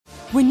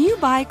When you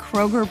buy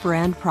Kroger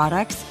brand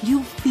products,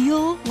 you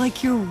feel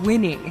like you're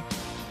winning.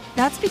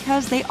 That's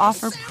because they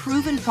offer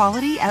proven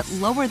quality at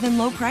lower than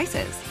low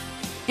prices.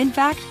 In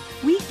fact,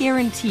 we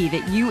guarantee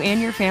that you and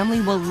your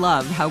family will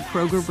love how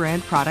Kroger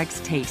brand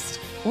products taste,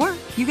 or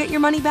you get your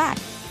money back.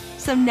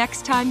 So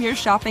next time you're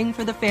shopping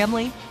for the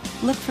family,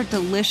 look for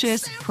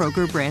delicious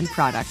Kroger brand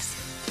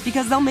products,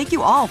 because they'll make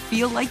you all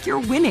feel like you're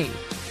winning.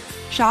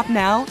 Shop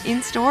now,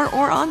 in-store,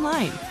 or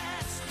online.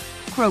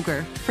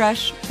 Kroger,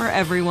 fresh for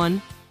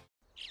everyone.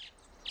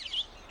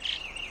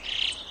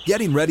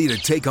 Getting ready to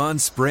take on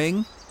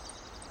spring?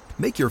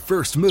 Make your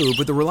first move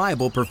with the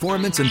reliable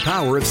performance and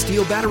power of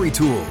Steel battery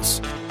tools.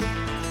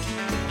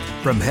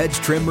 From hedge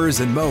trimmers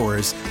and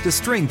mowers to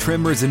string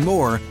trimmers and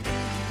more,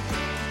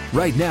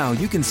 right now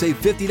you can save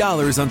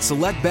 $50 on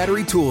select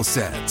battery tool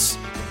sets.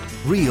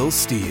 Real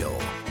Steel.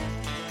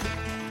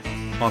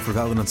 Offer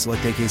valid on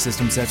select AK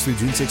system sets through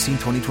June 16,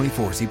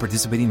 2024. See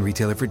participating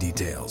retailer for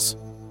details.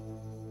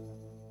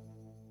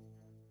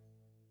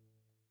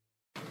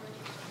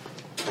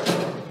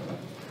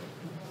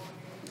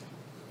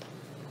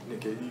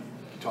 Nick, you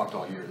talked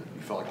all year that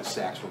you felt like the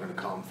sacks were going to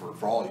come for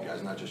all you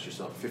guys, not just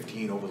yourself.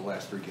 15 over the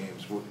last 3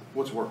 games.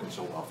 What's working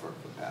so well for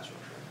the pass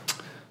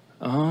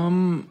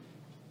rush?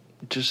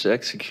 Just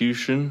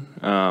execution,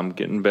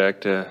 getting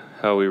back to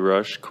how we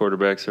rush.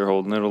 Quarterbacks are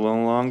holding it a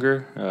little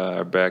longer.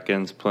 Our back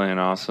end's playing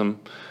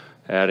awesome.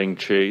 Adding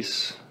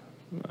Chase,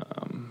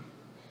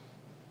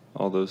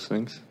 all those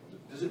things.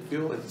 Does it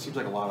feel like it seems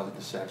like a lot of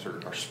the sacks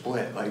are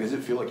split? Like, does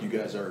it feel like you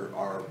guys are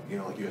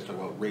like you guys talk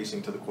about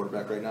racing to the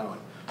quarterback right now?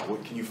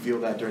 And can you feel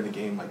that during the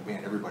game? Like,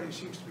 man, everybody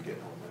seems to be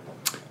getting home.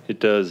 It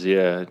does,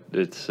 yeah.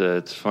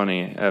 It's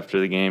funny. After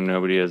the game,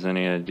 nobody has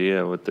any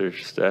idea what their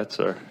stats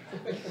are.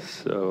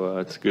 So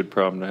it's a good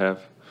problem to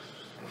have.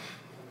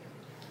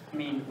 I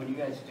mean, when you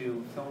guys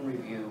do film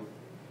review,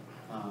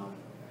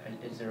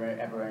 is there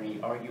ever any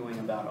arguing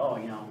about,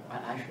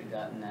 I should have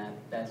gotten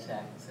that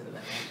sack instead of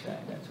that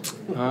sack? That's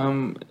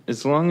what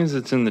as long as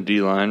it's in the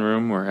D-line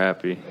room, we're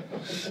happy.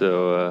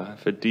 So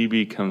if a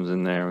DB comes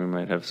in there, we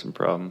might have some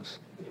problems.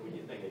 When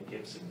you think of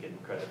Gibson getting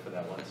credit for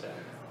that one sack?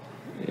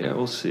 Yeah,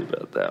 we'll see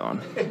about that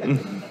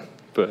one.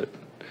 But,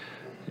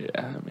 yeah,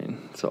 I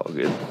mean, it's all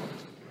good.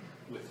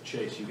 With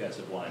Chase, you guys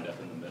have lined up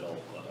in the middle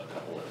a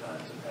couple of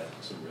times and had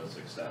some real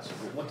success.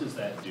 What does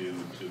that do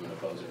to an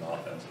opposing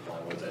offensive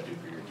line? What does that do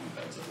for your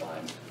defensive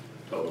line,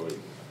 totally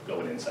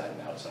going inside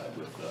and outside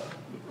with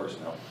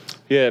personnel?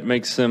 Yeah, it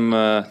makes them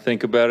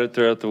think about it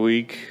throughout the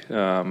week,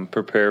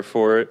 prepare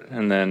for it,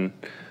 and then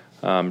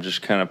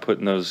just kind of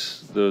putting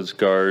those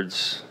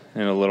guards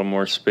in a little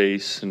more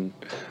space. And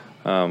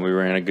we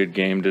ran a good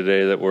game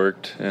today that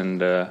worked,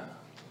 and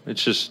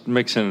it's just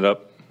mixing it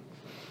up.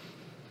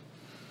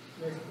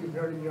 Nick, we've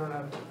heard you don't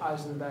have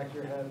eyes in the back of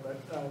your head, but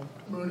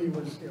Mooney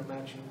was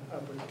matching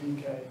up with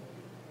DK,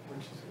 which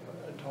is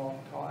a tall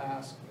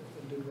ask,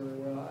 and did really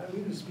well. I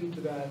mean, to speak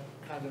to that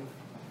kind of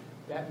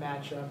that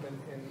matchup and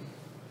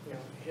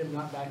him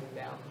not backing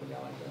down from a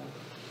guy like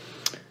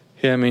that.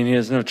 Yeah, I mean, he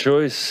has no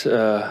choice.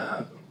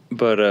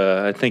 But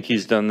I think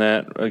he's done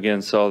that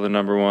against all the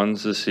number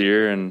ones this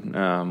year,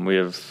 and we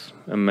have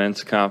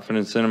immense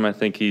confidence in him. I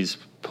think he's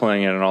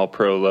playing at an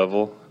all-pro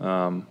level.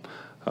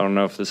 I don't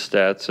know if the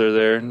stats are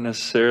there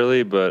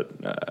necessarily, but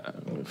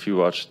if you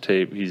watch the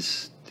tape,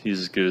 he's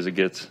as good as it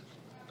gets.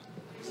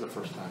 This is the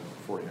first time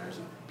the 49ers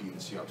have beaten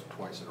the Seahawks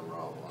twice in a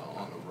row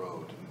on the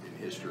road in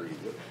history.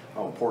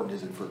 How important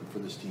is it for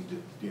this team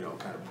to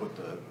kind of put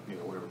the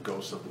whatever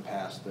ghosts of the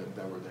past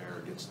that were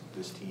there against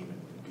this team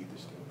and beat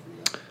this team for you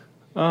guys?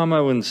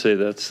 I wouldn't say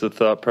that's the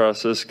thought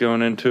process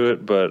going into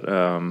it, but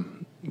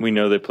we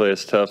know they play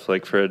us tough,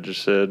 like Fred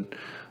just said.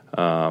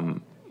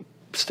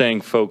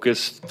 Staying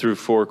focused through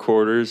 4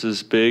 quarters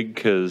is big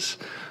because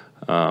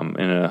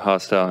in a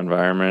hostile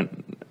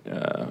environment,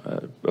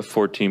 a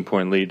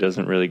 14-point lead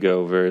doesn't really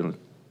go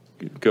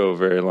a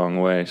very long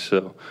way.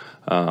 So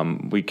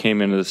we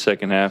came into the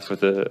second half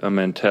with a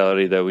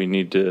mentality that we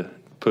need to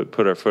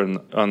put our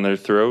foot on their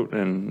throat,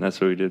 and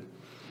that's what we did.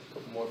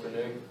 More for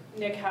Nick.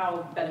 Nick,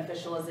 how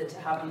beneficial is it to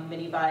have a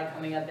mini bye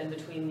coming up in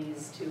between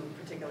these 2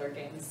 particular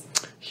games?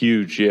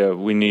 Huge, yeah.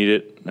 We need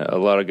it. A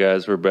lot of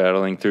guys were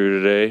battling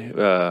through today,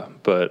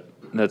 but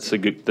that's a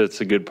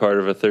good part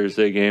of a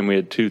Thursday game. We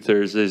had 2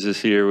 Thursdays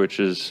this year, which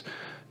is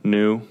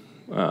new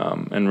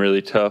and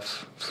really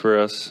tough for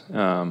us,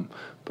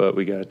 but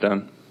we got it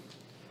done.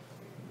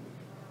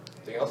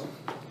 Anything else?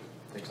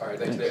 All right,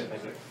 thanks, Dave.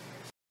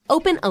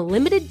 Open a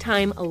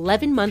limited-time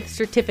 11-month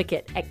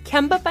certificate at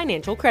Kemba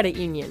Financial Credit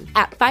Union.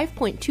 At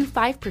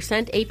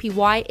 5.25%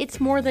 APY,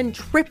 it's more than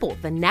triple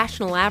the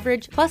national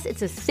average, plus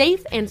it's a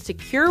safe and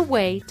secure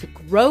way to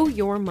grow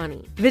your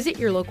money. Visit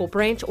your local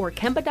branch or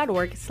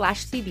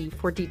kemba.org/cd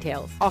for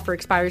details. Offer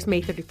expires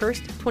May 31st,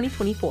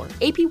 2024.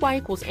 APY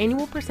equals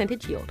annual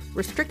percentage yield.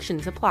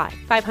 Restrictions apply.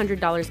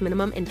 $500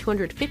 minimum and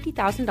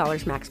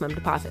 $250,000 maximum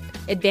deposit.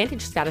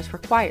 Advantage status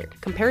required.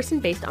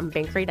 Comparison based on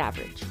bank rate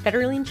average.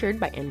 Federally insured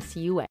by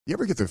NCUA. You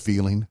ever get the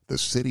feeling the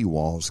city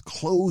walls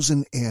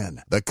closing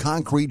in, the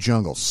concrete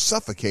jungle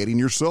suffocating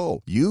your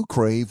soul? You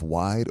crave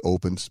wide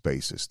open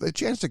spaces, the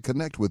chance to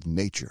connect with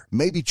nature,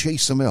 maybe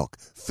chase some elk,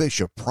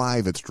 fish a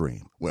private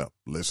stream. Well,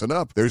 listen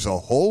up. There's a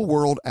whole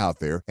world out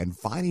there, and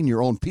finding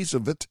your own piece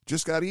of it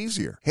just got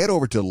easier. Head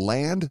over to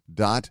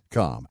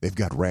land.com. They've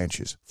got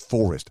ranches,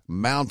 forest,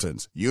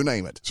 mountains, you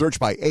name it.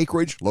 Search by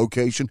acreage,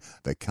 location,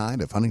 the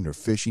kind of hunting or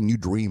fishing you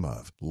dream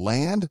of.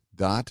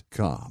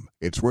 Land.com.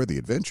 It's where the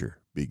adventure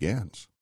begins.